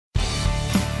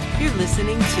You're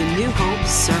listening to New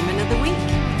Hope's Sermon of the Week.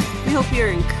 We hope you're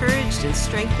encouraged and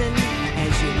strengthened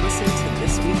as you listen to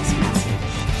this week's message.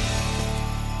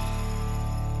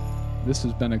 This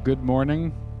has been a good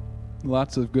morning.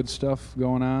 Lots of good stuff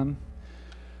going on.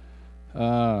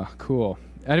 Cool.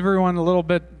 Everyone a little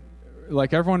bit,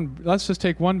 like everyone, let's just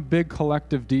take one big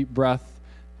collective deep breath.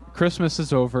 Christmas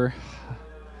is over.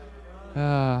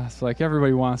 It's like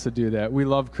everybody wants to do that. We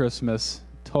love Christmas,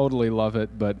 totally love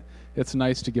it, but it's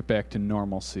nice to get back to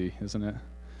normalcy, isn't it?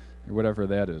 Or whatever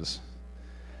that is.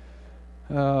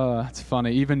 It's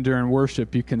funny. Even during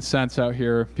worship, you can sense out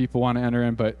here people want to enter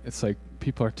in, but it's like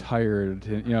people are tired.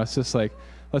 And, it's just like,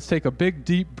 let's take a big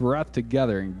deep breath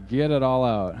together and get it all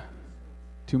out.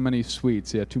 Too many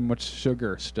sweets. Yeah, too much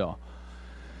sugar still.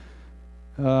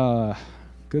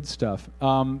 Good stuff.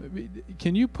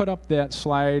 Can you put up that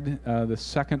slide, the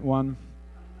second one?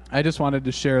 I just wanted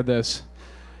to share this.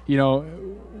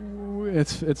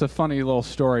 It's a funny little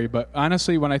story, but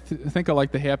honestly, when I think of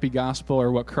like the happy gospel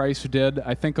or what Christ did,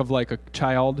 I think of like a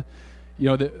child.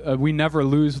 We never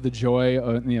lose the joy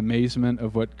and the amazement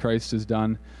of what Christ has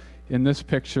done. In this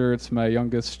picture, it's my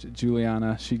youngest,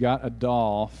 Juliana. She got a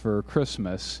doll for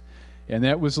Christmas, and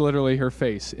that was literally her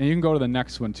face. And you can go to the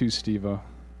next one too, Steve-O.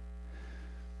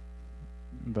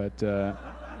 But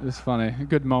it's funny.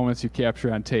 Good moments you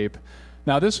capture on tape.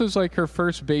 Now, this was like her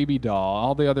first baby doll.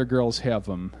 All the other girls have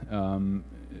them.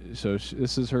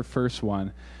 This is her first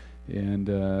one. And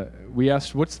we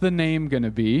asked, what's the name going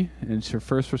to be? And her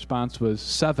first response was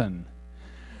 7.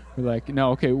 We're like,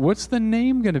 no, okay, what's the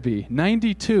name going to be?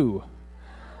 92.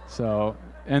 So,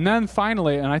 and then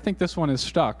finally, and I think this one is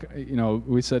stuck,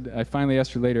 we said, I finally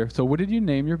asked her later, so what did you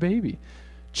name your baby?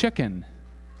 Chicken.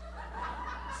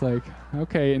 It's like,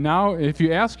 okay, and now if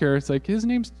you ask her, it's like,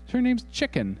 her name's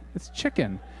Chicken. It's Chicken.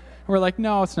 And we're like,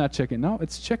 no, it's not Chicken. No,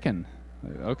 it's Chicken.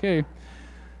 Like, okay.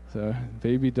 So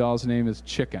baby doll's name is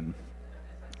Chicken.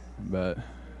 But,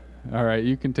 all right,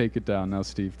 you can take it down now,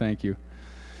 Steve. Thank you.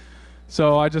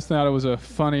 So I just thought it was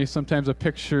sometimes a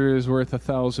picture is worth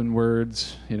 1,000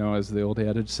 words, as the old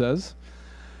adage says.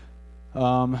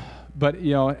 But,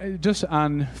 just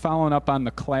on following up on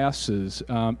the classes,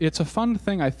 it's a fun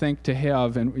thing, I think, to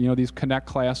have. And, these Connect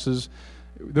classes,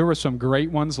 there were some great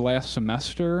ones last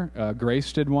semester.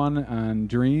 Grace did one on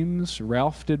dreams.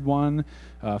 Ralph did one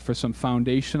for some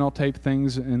foundational type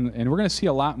things. And we're going to see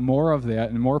a lot more of that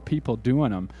and more people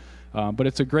doing them. But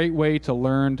it's a great way to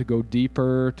learn, to go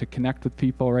deeper, to connect with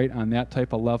people right on that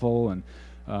type of level and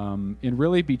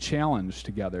really be challenged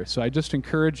together. So I just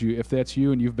encourage you, if that's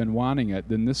you and you've been wanting it,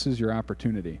 then this is your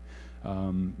opportunity.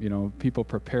 People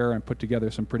prepare and put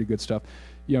together some pretty good stuff.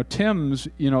 Tim's,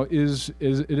 it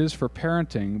is for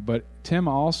parenting, but Tim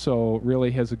also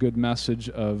really has a good message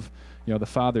of, the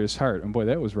father's heart. And boy,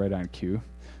 that was right on cue,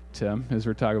 Tim, as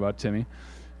we're talking about Timmy.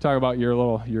 Talk about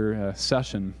your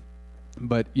session.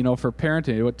 But, for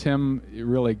parenting, what Tim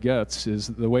really gets is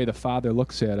the way the father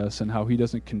looks at us and how he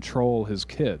doesn't control his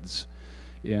kids.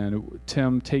 And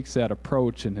Tim takes that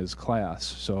approach in his class.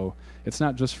 So it's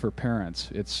not just for parents.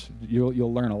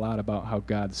 You'll learn a lot about how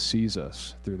God sees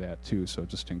us through that, too. So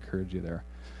just encourage you there.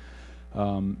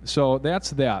 So that's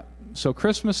that. So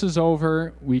Christmas is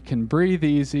over. We can breathe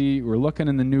easy. We're looking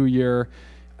in the new year.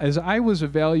 As I was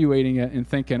evaluating it and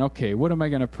thinking, okay, what am I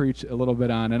going to preach a little bit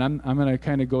on? And I'm going to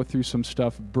kind of go through some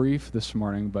stuff brief this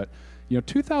morning. But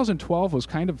 2012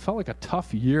 felt like a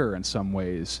tough year in some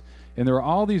ways, and there were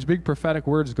all these big prophetic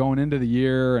words going into the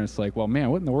year, and it's like, well,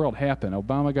 man, what in the world happened?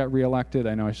 Obama got reelected.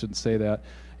 I know I shouldn't say that,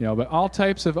 but all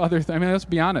types of other. Let's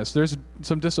be honest. There's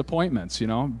some disappointments,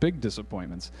 big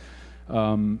disappointments.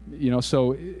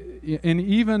 So, and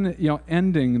even,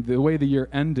 ending the way the year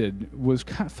ended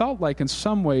felt like in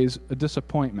some ways a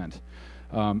disappointment.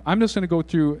 I'm just going to go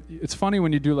through, it's funny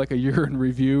when you do like a year in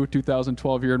review,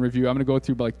 2012 year in review, I'm going to go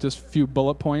through like just a few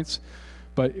bullet points.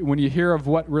 But when you hear of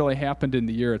what really happened in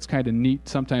the year, it's kind of neat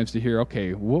sometimes to hear,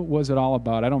 okay, what was it all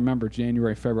about? I don't remember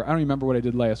January, February. I don't remember what I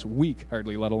did last week,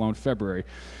 hardly, let alone February.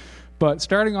 But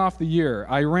starting off the year,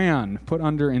 Iran put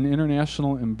under an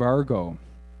international embargo.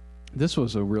 This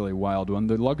was a really wild one.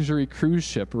 The luxury cruise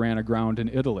ship ran aground in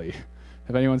Italy.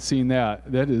 Have anyone seen that?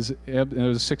 There was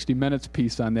a 60 Minutes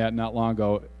piece on that not long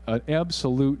ago. An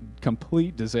absolute,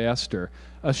 complete disaster.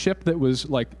 A ship that was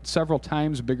like several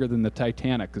times bigger than the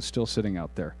Titanic is still sitting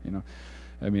out there.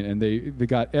 And they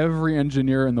got every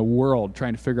engineer in the world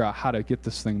trying to figure out how to get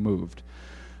this thing moved.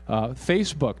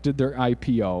 Facebook did their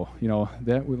IPO.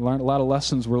 That we learned a lot of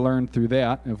lessons were learned through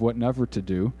that of what never to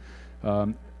do.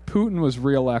 Putin was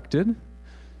reelected.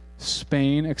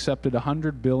 Spain accepted a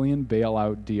 $100 billion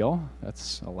bailout deal.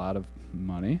 That's a lot of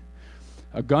money.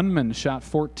 A gunman shot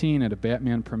 14 at a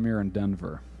Batman premiere in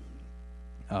Denver.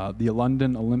 The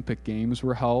London Olympic Games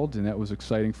were held, and that was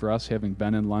exciting for us. Having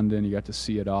been in London, you got to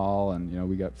see it all, and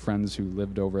we got friends who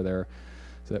lived over there,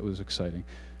 so that was exciting.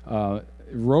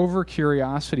 Rover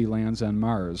Curiosity lands on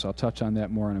Mars. I'll touch on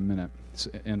that more in a minute,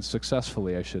 and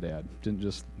successfully, I should add. Didn't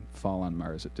just fall on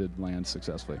Mars; it did land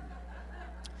successfully.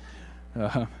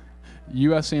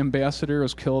 U.S. ambassador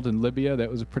was killed in Libya. That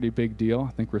was a pretty big deal.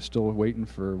 I think we're still waiting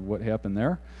for what happened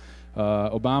there.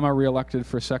 Obama reelected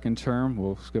for a second term.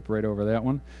 We'll skip right over that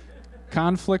one.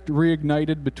 Conflict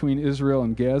reignited between Israel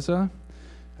and Gaza,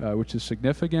 which is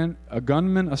significant. A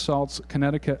gunman assaults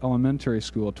Connecticut elementary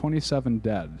school, 27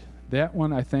 dead. That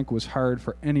one, I think, was hard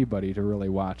for anybody to really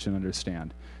watch and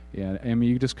understand. And I mean,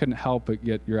 you just couldn't help but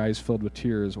get your eyes filled with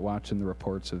tears watching the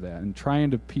reports of that and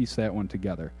trying to piece that one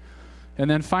together. And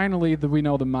then finally, we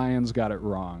know the Mayans got it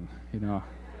wrong. We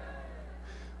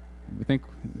think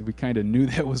we kind of knew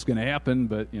that was going to happen,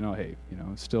 but hey,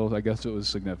 still, I guess it was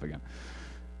significant.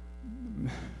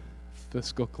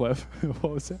 Fiscal cliff.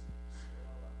 What was it?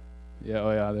 Yeah,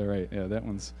 oh yeah, they're right. Yeah, that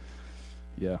one's.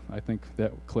 Yeah, I think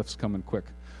that cliff's coming quick.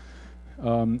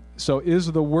 So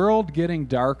is the world getting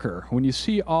darker? When you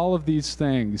see all of these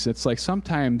things, it's like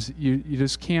sometimes you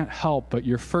just can't help but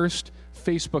your first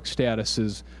Facebook status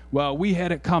is, well, we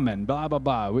had it coming, blah, blah,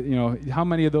 blah. How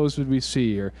many of those would we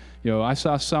see? Or, I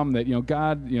saw some that,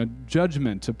 God,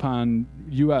 judgment upon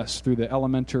U.S. through the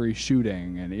elementary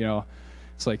shooting. And,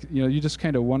 it's like, you just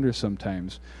kind of wonder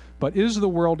sometimes. But is the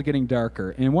world getting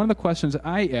darker? And one of the questions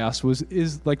I asked was,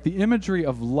 is like the imagery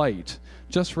of light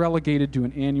just relegated to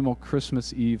an annual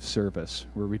Christmas Eve service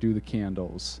where we do the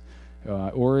candles?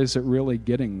 Or is it really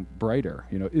getting brighter?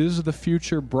 Is the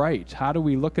future bright? How do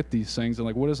we look at these things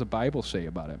and what does the Bible say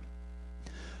about it?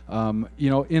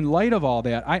 In light of all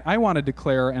that, I want to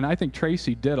declare, and I think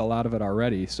Tracy did a lot of it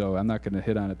already, so I'm not going to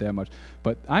hit on it that much,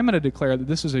 but I'm going to declare that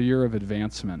this is a year of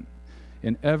advancement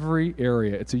in every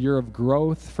area. It's a year of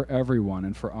growth for everyone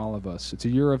and for all of us. It's a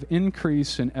year of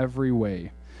increase in every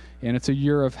way, and it's a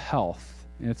year of health,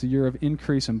 and it's a year of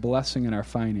increase and blessing in our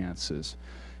finances.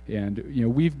 And,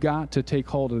 we've got to take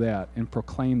hold of that and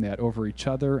proclaim that over each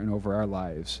other and over our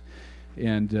lives.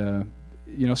 And,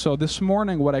 so this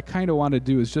morning what I kind of want to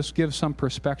do is just give some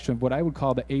perspective of what I would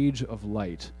call the age of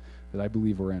light that I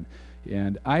believe we're in.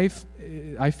 And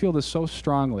I feel this so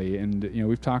strongly, and,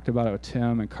 we've talked about it with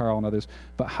Tim and Carl and others,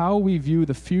 but how we view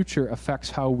the future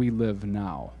affects how we live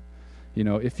now.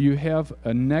 If you have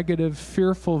a negative,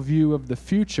 fearful view of the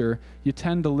future, you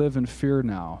tend to live in fear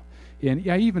now. And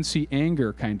I even see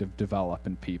anger kind of develop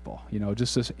in people,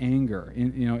 just this anger,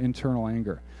 internal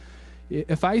anger.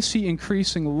 If I see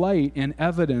increasing light and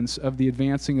evidence of the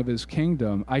advancing of his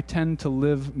kingdom, I tend to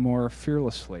live more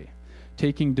fearlessly,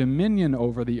 taking dominion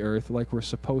over the earth like we're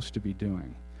supposed to be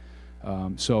doing.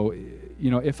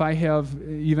 If I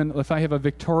have a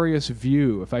victorious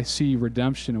view, if I see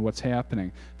redemption in what's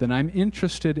happening, then I'm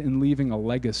interested in leaving a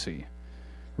legacy,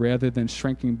 rather than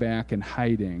shrinking back and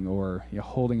hiding or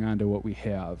holding on to what we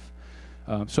have.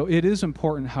 So it is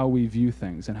important how we view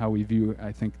things and how we view,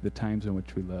 I think, the times in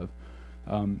which we live.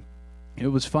 It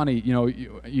was funny,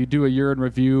 you do a year in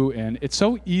review, and it's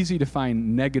so easy to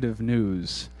find negative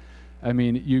news. I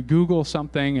mean, you Google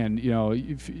something, and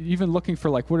even looking for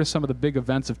what are some of the big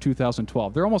events of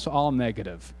 2012, they're almost all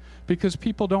negative because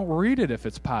people don't read it if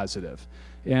it's positive.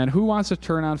 And who wants to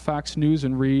turn on Fox News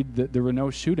and read that there were no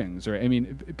shootings? Or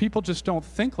people just don't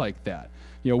think like that.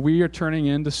 We are turning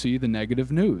in to see the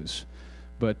negative news.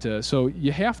 But so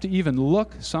you have to even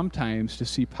look sometimes to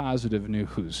see positive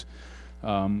news.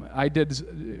 I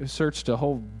searched a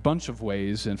whole bunch of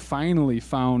ways and finally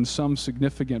found some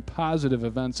significant positive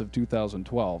events of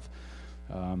 2012.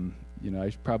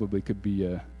 I probably could be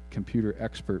a computer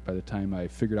expert by the time I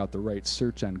figured out the right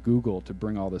search on Google to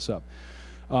bring all this up.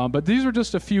 But these are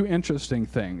just a few interesting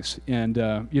things. And,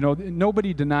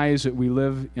 nobody denies that we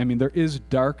live, there is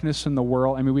darkness in the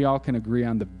world. We all can agree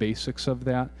on the basics of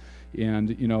that.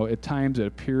 And, at times it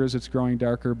appears it's growing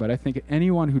darker, but I think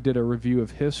anyone who did a review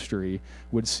of history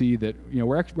would see that,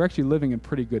 we're actually living in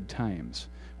pretty good times.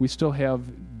 We still have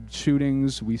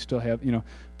shootings, we still have,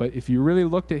 but if you really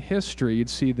looked at history, you'd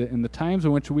see that in the times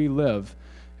in which we live,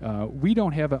 we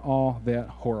don't have it all that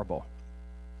horrible.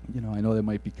 I know that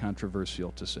might be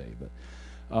controversial to say,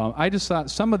 but I just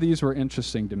thought some of these were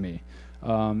interesting to me.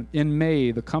 In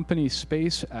May, the company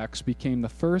SpaceX became the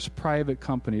first private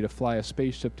company to fly a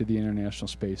spaceship to the International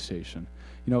Space Station.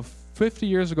 50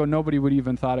 years ago, nobody would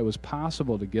even thought it was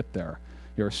possible to get there.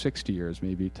 Or 60 years,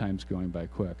 maybe, time's going by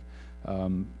quick.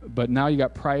 But now you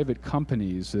got private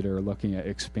companies that are looking at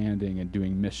expanding and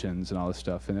doing missions and all this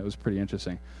stuff, and it was pretty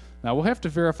interesting. Now, we'll have to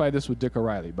verify this with Dick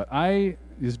O'Reilly, but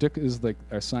Dick is like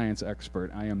our science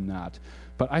expert. I am not.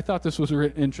 But I thought this was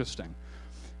interesting.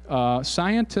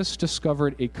 Scientists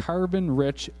discovered a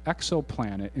carbon-rich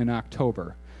exoplanet in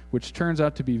October, which turns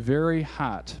out to be very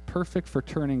hot, perfect for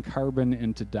turning carbon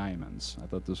into diamonds. I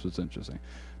thought this was interesting.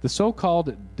 The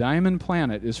so-called diamond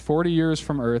planet is 40 years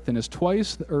from Earth and is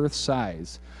twice the Earth's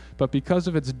size. But because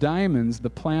of its diamonds,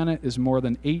 the planet is more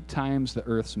than 8 times the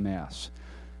Earth's mass.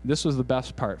 This was the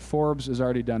best part. Forbes has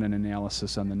already done an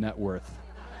analysis on the net worth.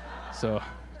 So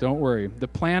don't worry. The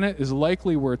planet is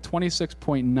likely worth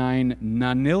 $26.9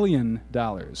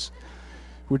 nonillion,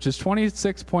 which is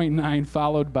 26.9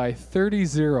 followed by 30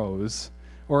 zeros,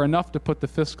 or enough to put the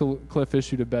fiscal cliff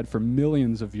issue to bed for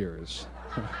millions of years.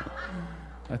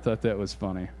 I thought that was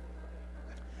funny.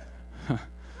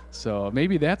 So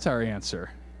maybe that's our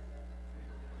answer.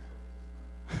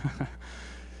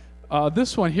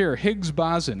 This one here, Higgs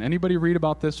boson. Anybody read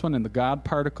about this one and the God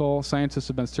particle? Scientists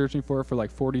have been searching for it for like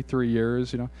 43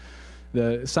 years.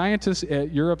 The scientists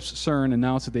at Europe's CERN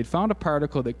announced that they'd found a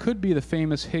particle that could be the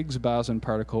famous Higgs boson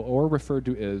particle, or referred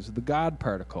to as the God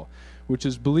particle, which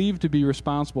is believed to be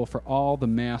responsible for all the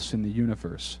mass in the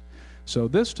universe. So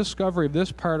this discovery of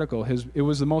this particle, it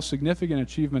was the most significant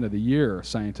achievement of the year,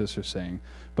 scientists are saying,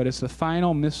 but it's the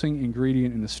final missing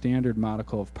ingredient in the standard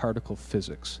model of particle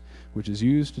physics, which is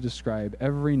used to describe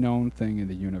every known thing in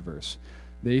the universe.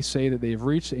 They say that they've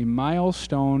reached a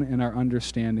milestone in our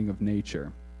understanding of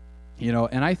nature.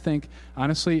 And I think,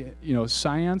 honestly,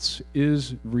 science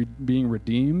is being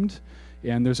redeemed,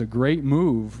 and there's a great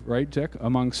move, right, Dick,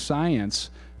 among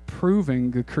science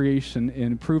proving the creation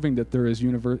and proving that there is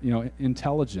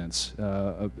intelligence,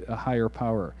 a higher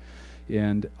power.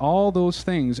 And all those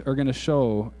things are going to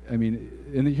show,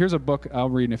 and here's a book I'll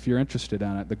read if you're interested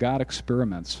in it, The God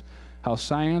Experiments, how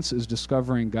science is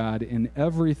discovering God in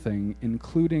everything,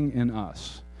 including in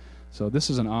us. So this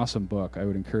is an awesome book. I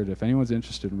would encourage it if anyone's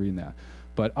interested in reading that.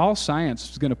 But all science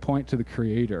is going to point to the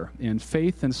Creator, and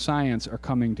faith and science are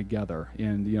coming together.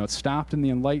 And it stopped in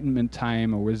the Enlightenment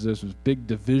time, or there's this big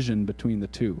division between the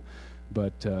two.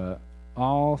 But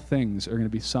all things are going to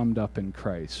be summed up in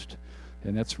Christ,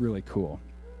 and that's really cool.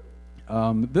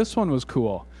 This one was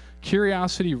cool.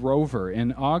 Curiosity rover.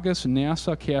 In August,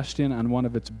 NASA cashed in on one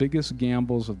of its biggest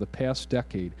gambles of the past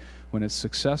decade when it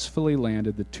successfully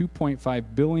landed the $2.5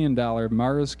 billion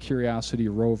Mars Curiosity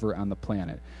rover on the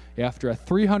planet after a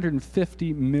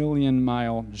 350 million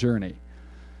mile journey.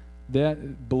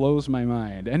 That blows my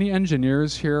mind. Any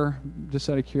engineers here, just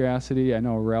out of curiosity? I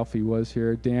know Ralphie was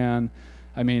here. Dan,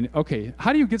 okay,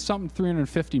 how do you get something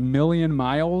 350 million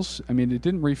miles? It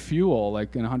didn't refuel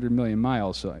like in 100 million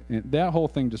miles. So that whole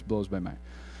thing just blows my mind.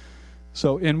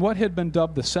 So in what had been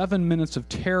dubbed the 7 minutes of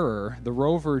terror, the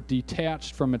rover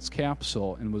detached from its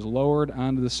capsule and was lowered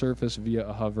onto the surface via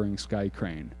a hovering sky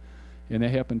crane. And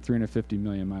that happened 350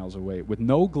 million miles away with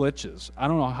no glitches. I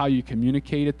don't know how you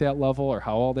communicate at that level or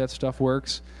how all that stuff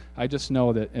works. I just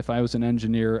know that if I was an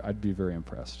engineer, I'd be very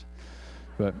impressed.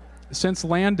 But since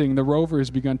landing, the rover has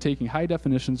begun taking high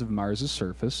definitions of Mars'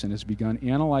 surface and has begun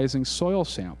analyzing soil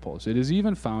samples. It has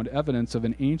even found evidence of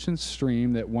an ancient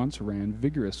stream that once ran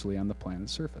vigorously on the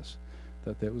planet's surface.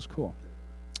 Thought that was cool.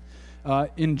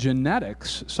 In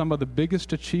genetics, some of the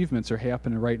biggest achievements are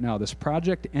happening right now. This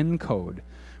Project ENCODE,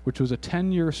 which was a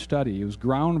 10-year study, it was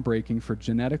groundbreaking for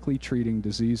genetically treating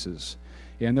diseases.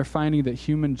 And they're finding that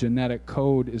human genetic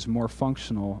code is more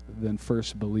functional than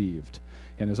first believed.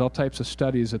 And there's all types of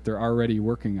studies that they're already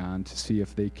working on to see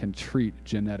if they can treat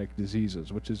genetic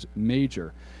diseases, which is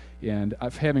major. And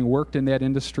having worked in that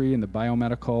industry, in the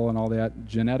biomedical and all that,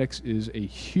 genetics is a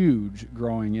huge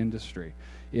growing industry.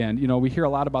 And, we hear a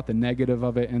lot about the negative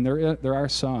of it, and there are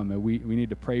some, and we need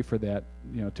to pray for that,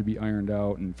 to be ironed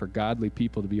out and for godly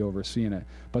people to be overseeing it.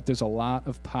 But there's a lot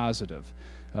of positive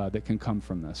that can come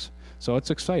from this. So it's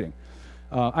exciting.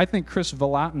 I think Chris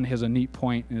Vallotton has a neat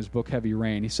point in his book, Heavy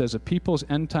Rain. He says that people's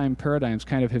end-time paradigms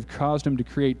kind of have caused him to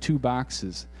create 2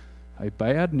 boxes. A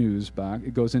bad news box,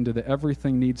 it goes into the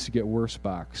everything needs to get worse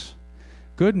box.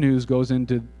 Good news goes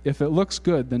into, if it looks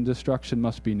good, then destruction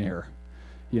must be near.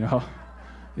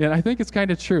 And I think it's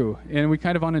kind of true, and we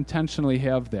kind of unintentionally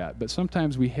have that. But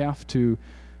sometimes we have to,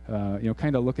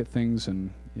 kind of look at things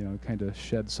and, kind of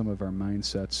shed some of our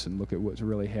mindsets and look at what's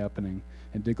really happening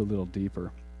and dig a little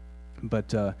deeper.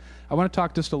 But I want to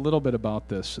talk just a little bit about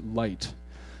this light.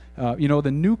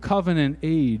 The New Covenant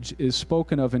age is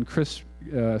spoken of in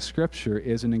Scripture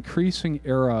as an increasing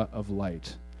era of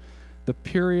light. The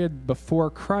period before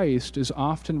Christ is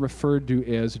often referred to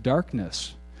as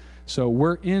darkness. So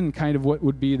we're in kind of what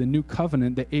would be the New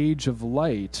Covenant, the age of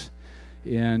light.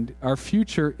 And our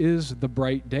future is the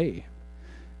bright day.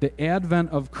 The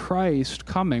advent of Christ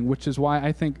coming, which is why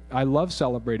I think I love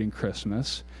celebrating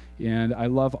Christmas, and I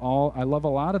love a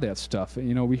lot of that stuff.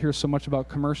 You know, we hear so much about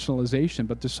commercialization,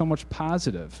 but there's so much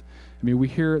positive. I mean,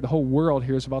 the whole world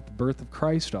hears about the birth of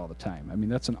Christ all the time. I mean,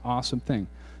 that's an awesome thing.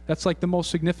 That's like the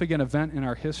most significant event in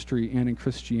our history and in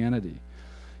Christianity.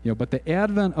 You know, but the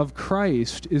advent of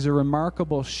Christ is a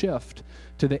remarkable shift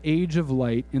to the age of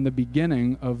light in the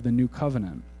beginning of the new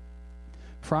covenant.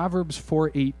 Proverbs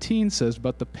 4:18 says,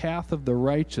 "But the path of the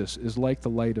righteous is like the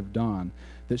light of dawn,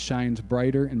 that shines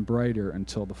brighter and brighter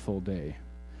until the full day."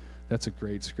 That's a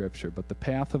great scripture. But the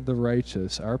path of the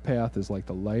righteous, our path, is like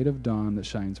the light of dawn that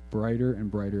shines brighter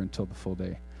and brighter until the full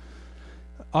day.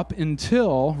 Up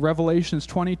until Revelations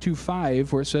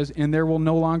 22:5, where it says, "And there will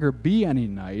no longer be any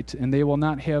night, and they will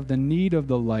not have the need of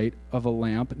the light of a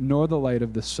lamp, nor the light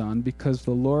of the sun, because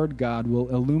the Lord God will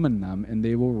illumine them, and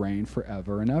they will reign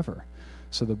forever and ever."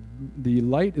 So the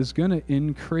light is going to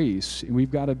increase.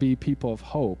 We've got to be people of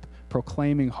hope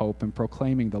and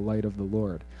proclaiming the light of the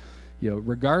Lord, you know,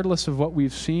 regardless of what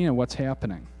we've seen and what's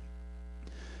happening.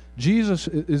 Jesus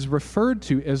is referred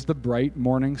to as the bright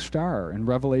morning star in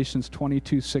Revelations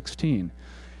 22:16.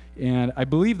 And I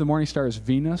believe the morning star is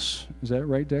Venus. Is that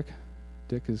right, Dick?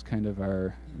 Dick is kind of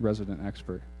our resident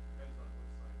expert.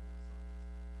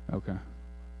 Okay.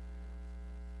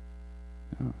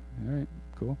 Oh, all right,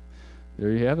 cool.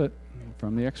 There you have it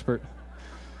from the expert.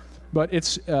 But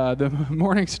it's the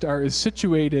morning star is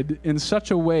situated in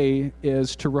such a way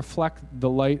as to reflect the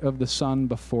light of the sun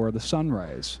before the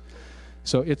sunrise.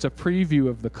 So it's a preview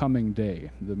of the coming day,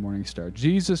 the morning star.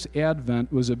 Jesus'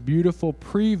 advent was a beautiful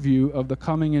preview of the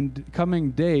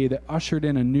coming day that ushered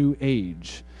in a new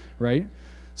age, right?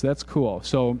 So that's cool.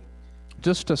 So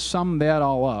just to sum that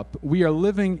all up, we are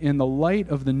living in the light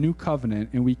of the new covenant,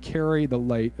 and we carry the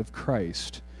light of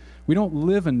Christ. We don't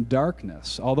live in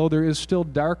darkness. Although there is still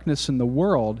darkness in the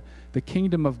world, the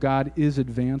kingdom of God is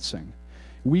advancing.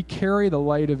 We carry the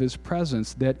light of his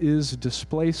presence that is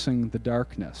displacing the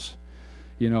darkness.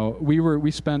 You know, we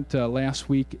spent last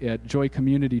week at Joy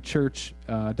Community Church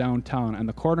downtown on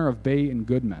the corner of Bay and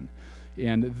Goodman,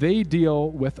 and they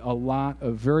deal with a lot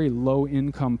of very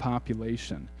low-income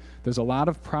population. There's a lot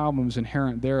of problems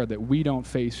inherent there that we don't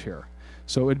face here.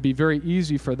 So it'd be very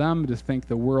easy for them to think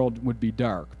the world would be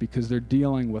dark because they're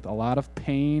dealing with a lot of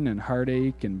pain and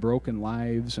heartache and broken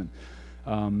lives.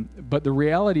 But the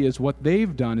reality is what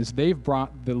they've done is they've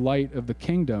brought the light of the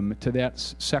kingdom to that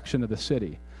section of the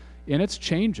city. And it's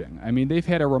changing. I mean, they've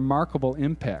had a remarkable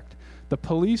impact. The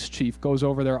police chief goes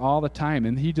over there all the time,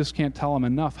 and he just can't tell them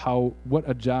enough what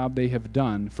a job they have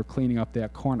done for cleaning up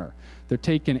that corner. They're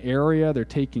taking area, they're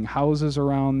taking houses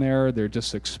around there, they're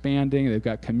just expanding. They've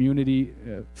got community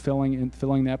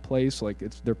filling that place like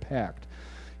they're packed,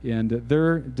 and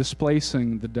they're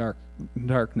displacing the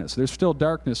darkness. There's still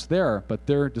darkness there, but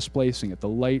they're displacing it. The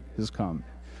light has come,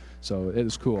 so it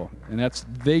is cool, and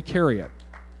they carry it.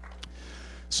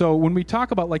 So when we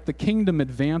talk about like the kingdom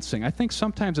advancing, I think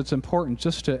sometimes it's important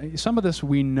some of this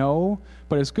we know,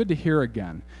 but it's good to hear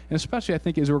again. And especially I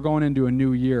think as we're going into a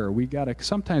new year, we got to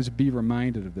sometimes be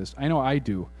reminded of this. I know I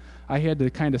do. I had to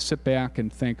kind of sit back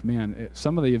and think, man,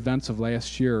 some of the events of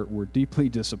last year were deeply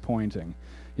disappointing,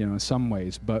 you know, in some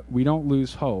ways, but we don't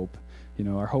lose hope. You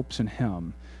know, our hope's in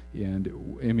him.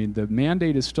 And I mean, the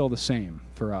mandate is still the same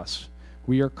for us.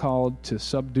 We are called to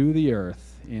subdue the earth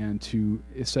and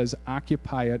it says,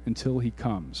 occupy it until he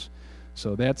comes.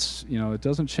 So that's, you know, it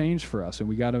doesn't change for us. And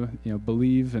we got to, you know,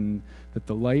 believe that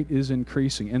the light is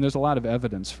increasing. And there's a lot of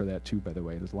evidence for that too, by the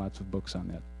way. There's lots of books on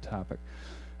that topic.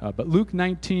 But Luke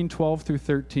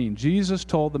 19:12-13, Jesus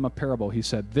told them a parable. He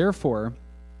said, "Therefore,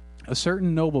 a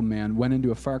certain nobleman went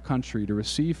into a far country to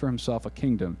receive for himself a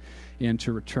kingdom and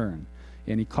to return.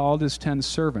 And he called his 10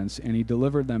 servants, and he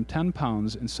delivered them 10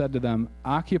 pounds and said to them,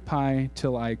 'Occupy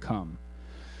till I come.'"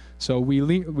 So we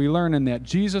learn in that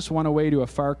Jesus went away to a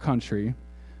far country.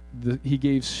 He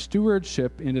gave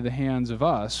stewardship into the hands of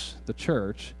us, the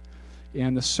church,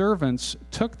 and the servants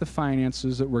took the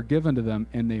finances that were given to them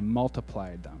and they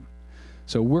multiplied them.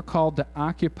 So we're called to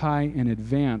occupy and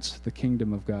advance the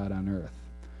kingdom of God on earth.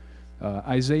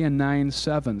 Isaiah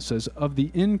 9:7 says, "Of the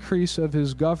increase of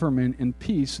his government and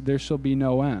peace there shall be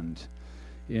no end."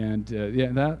 And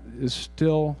that is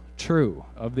still true.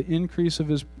 Of the increase of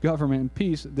his government and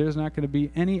peace, there's not going to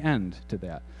be any end to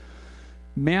that.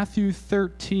 Matthew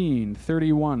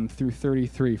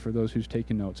 13:31-33, for those who's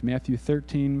taking notes. Matthew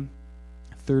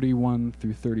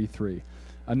 13:31-33.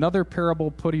 "Another parable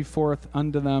put he forth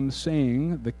unto them,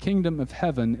 saying, The kingdom of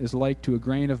heaven is like to a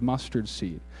grain of mustard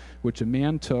seed, which a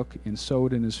man took and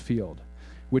sowed in his field.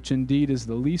 which indeed is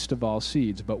the least of all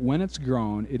seeds, but when it's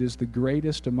grown, it is the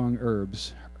greatest among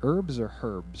herbs. Herbs or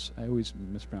herbs? I always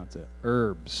mispronounce it.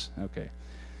 Herbs. Okay.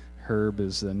 Herb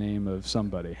is the name of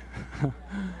somebody.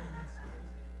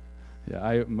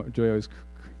 Yeah, Joy always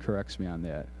corrects me on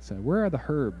that. So, where are the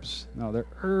herbs? No, they're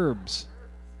herbs.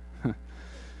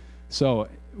 So,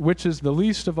 which is the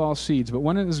least of all seeds, but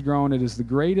when it is grown, it is the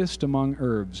greatest among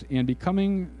herbs, and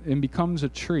becomes a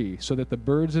tree, so that the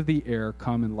birds of the air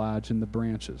come and lodge in the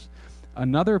branches.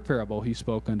 Another parable he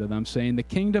spoke unto them, saying, The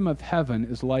kingdom of heaven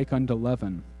is like unto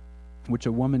leaven, which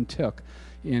a woman took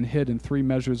and hid in 3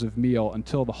 measures of meal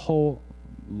until the whole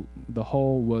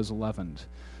was leavened.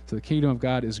 So the kingdom of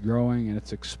God is growing and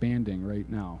it's expanding right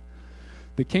now.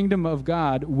 The kingdom of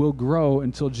God will grow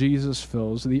until Jesus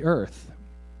fills the earth,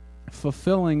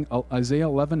 fulfilling Isaiah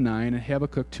 11:9 and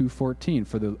Habakkuk 2:14.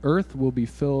 For the earth will be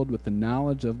filled with the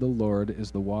knowledge of the Lord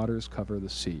as the waters cover the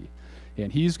sea.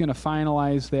 And he's going to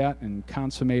finalize that and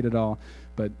consummate it all,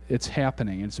 but it's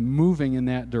happening. It's moving in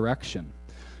that direction.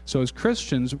 So as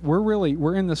Christians,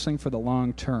 we're in this thing for the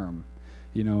long term.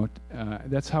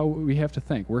 That's how we have to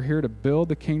think. We're here to build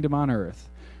the kingdom on earth.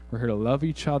 We're here to love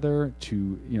each other,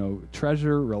 to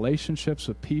treasure relationships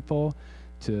with people,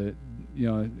 to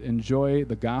enjoy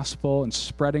the gospel and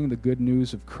spreading the good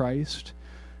news of Christ.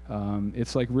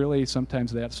 It's like really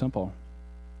sometimes that simple.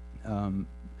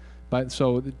 But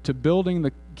so to building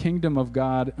the kingdom of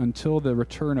God until the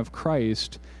return of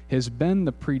Christ has been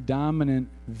the predominant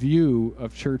view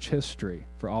of church history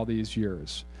for all these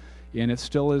years. And it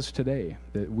still is today,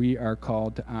 that we are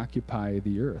called to occupy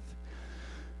the earth.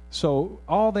 So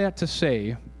all that to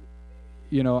say,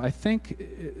 I think,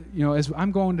 as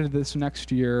I'm going to this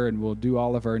next year and we'll do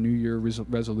all of our New Year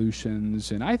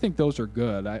resolutions, and I think those are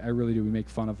good. I really do. We make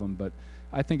fun of them, but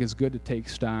I think it's good to take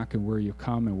stock of where you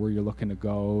come and where you're looking to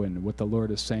go and what the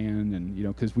Lord is saying, and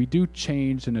because we do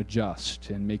change and adjust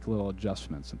and make little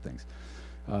adjustments and things.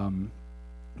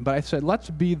 But I said, let's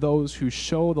be those who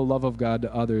show the love of God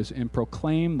to others and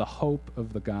proclaim the hope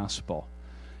of the gospel.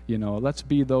 Let's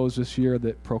be those this year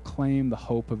that proclaim the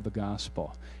hope of the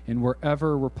gospel, and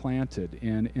wherever we're planted,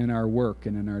 and in our work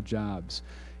and in our jobs.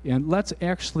 And let's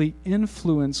actually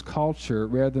influence culture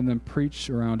rather than preach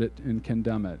around it and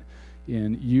condemn it,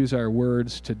 and use our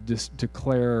words to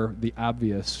declare the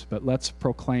obvious, but let's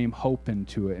proclaim hope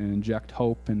into it and inject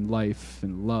hope and life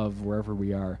and love wherever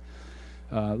we are.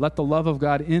 Let the love of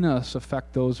God in us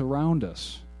affect those around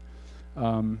us.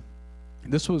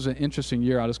 This was an interesting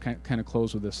year. I'll just kind of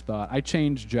close with this thought. I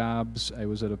changed jobs. I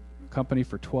was at a company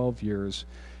for 12 years,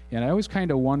 and I always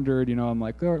kind of wondered, I'm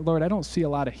like, Lord, I don't see a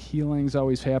lot of healings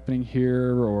always happening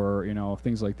here, or,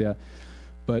 things like that.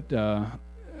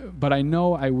 But I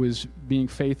know I was being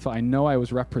faithful. I know I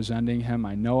was representing him.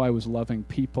 I know I was loving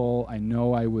people. I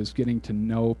know I was getting to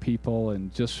know people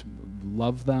and just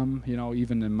love them,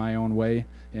 even in my own way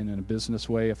and in a business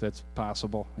way, if that's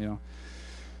possible,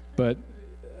 But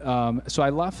so I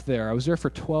left there. I was there for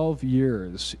 12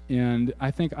 years, and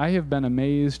I think I have been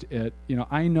amazed at,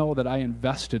 I know that I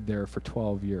invested there for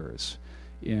 12 years.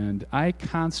 And I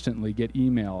constantly get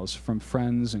emails from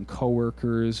friends and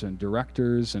coworkers and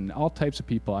directors and all types of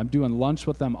people. I'm doing lunch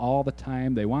with them all the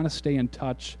time. They want to stay in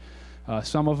touch.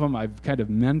 Some of them I've kind of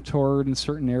mentored in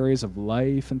certain areas of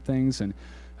life and things. And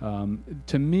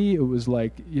to me, it was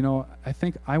like, I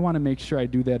think I want to make sure I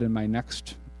do that in my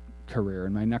next career,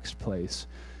 in my next place,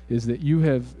 is that you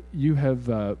have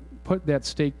put that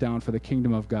stake down for the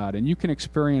kingdom of God. And you can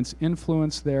experience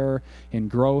influence there and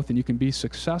growth, and you can be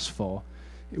successful,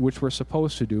 which we're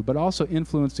supposed to do, but also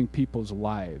influencing people's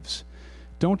lives.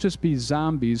 Don't just be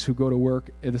zombies who go to work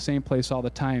at the same place all the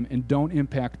time and don't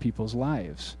impact people's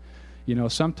lives.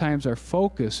 Sometimes our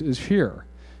focus is here.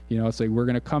 It's like we're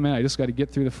going to come in, I just got to get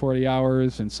through the 40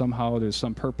 hours, and somehow there's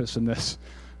some purpose in this.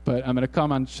 But I'm going to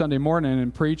come on Sunday morning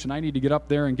and preach, and I need to get up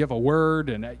there and give a word,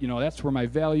 and that's where my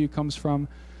value comes from.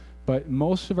 But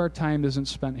most of our time isn't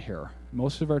spent here.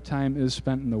 Most of our time is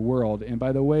spent in the world. And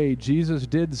by the way, Jesus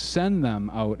did send them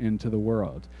out into the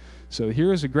world. So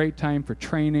here is a great time for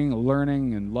training,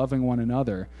 learning, and loving one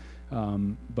another.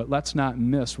 But let's not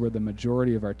miss where the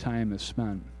majority of our time is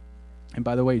spent. And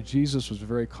by the way, Jesus was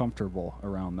very comfortable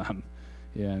around them,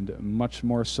 and much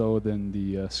more so than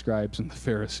the scribes and the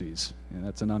Pharisees. And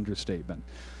that's an understatement.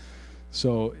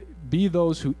 So be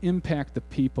those who impact the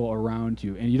people around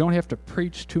you. And you don't have to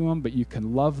preach to them, but you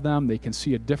can love them. They can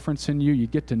see a difference in you. You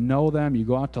get to know them. You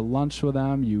go out to lunch with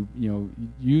them. You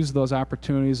use those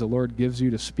opportunities the Lord gives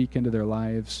you to speak into their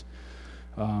lives.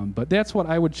 But that's what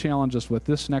I would challenge us with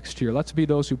this next year. Let's be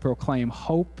those who proclaim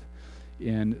hope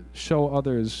and show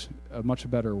others a much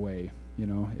better way,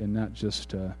 and not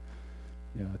just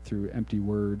through empty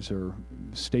words or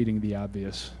stating the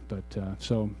obvious. But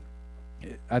so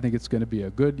I think it's going to be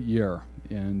a good year,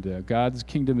 and God's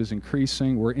kingdom is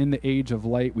increasing. We're in the age of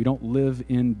light. We don't live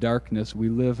in darkness. We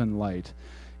live in light.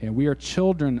 And we are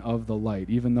children of the light,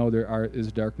 even though there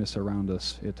is darkness around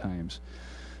us at times.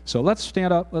 So let's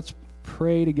stand up. Let's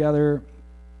pray together.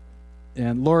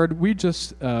 And Lord, we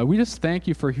just thank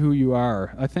you for who you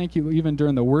are. I thank you even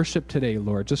during the worship today,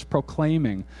 Lord, just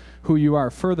proclaiming who you are.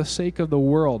 For the sake of the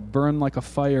world, burn like a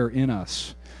fire in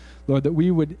us. Lord, that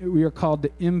we are called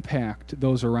to impact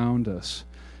those around us,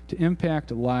 to impact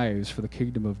lives for the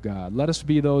kingdom of God. Let us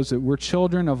be those that we're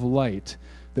children of light,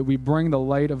 that we bring the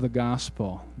light of the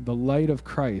gospel, the light of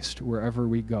Christ wherever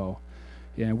we go.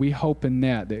 And we hope in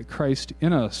that Christ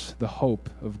in us, the hope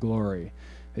of glory,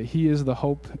 that he is the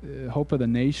hope of the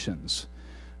nations.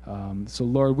 So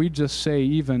Lord, we just say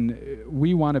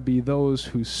we want to be those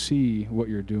who see what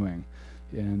you're doing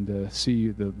and see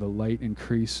the light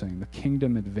increasing, the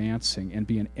kingdom advancing, and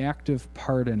be an active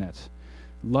part in it,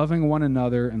 loving one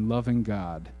another and loving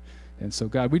God. And so,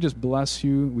 God, we just bless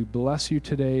you. We bless you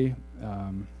today.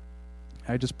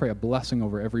 I just pray a blessing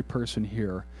over every person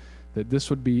here, that this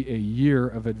would be a year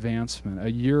of advancement,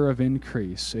 a year of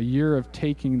increase, a year of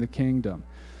taking the kingdom,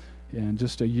 and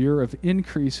just a year of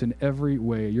increase in every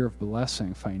way, a year of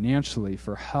blessing financially,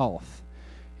 for health.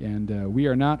 And we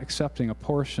are not accepting a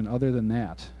portion other than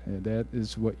that. That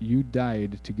is what you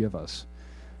died to give us.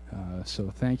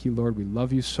 So thank you, Lord. We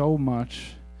love you so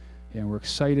much. And we're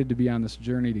excited to be on this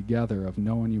journey together of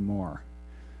knowing you more.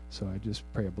 So I just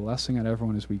pray a blessing on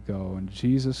everyone as we go. In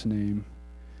Jesus' name,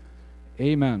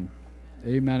 amen.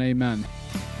 Amen, amen.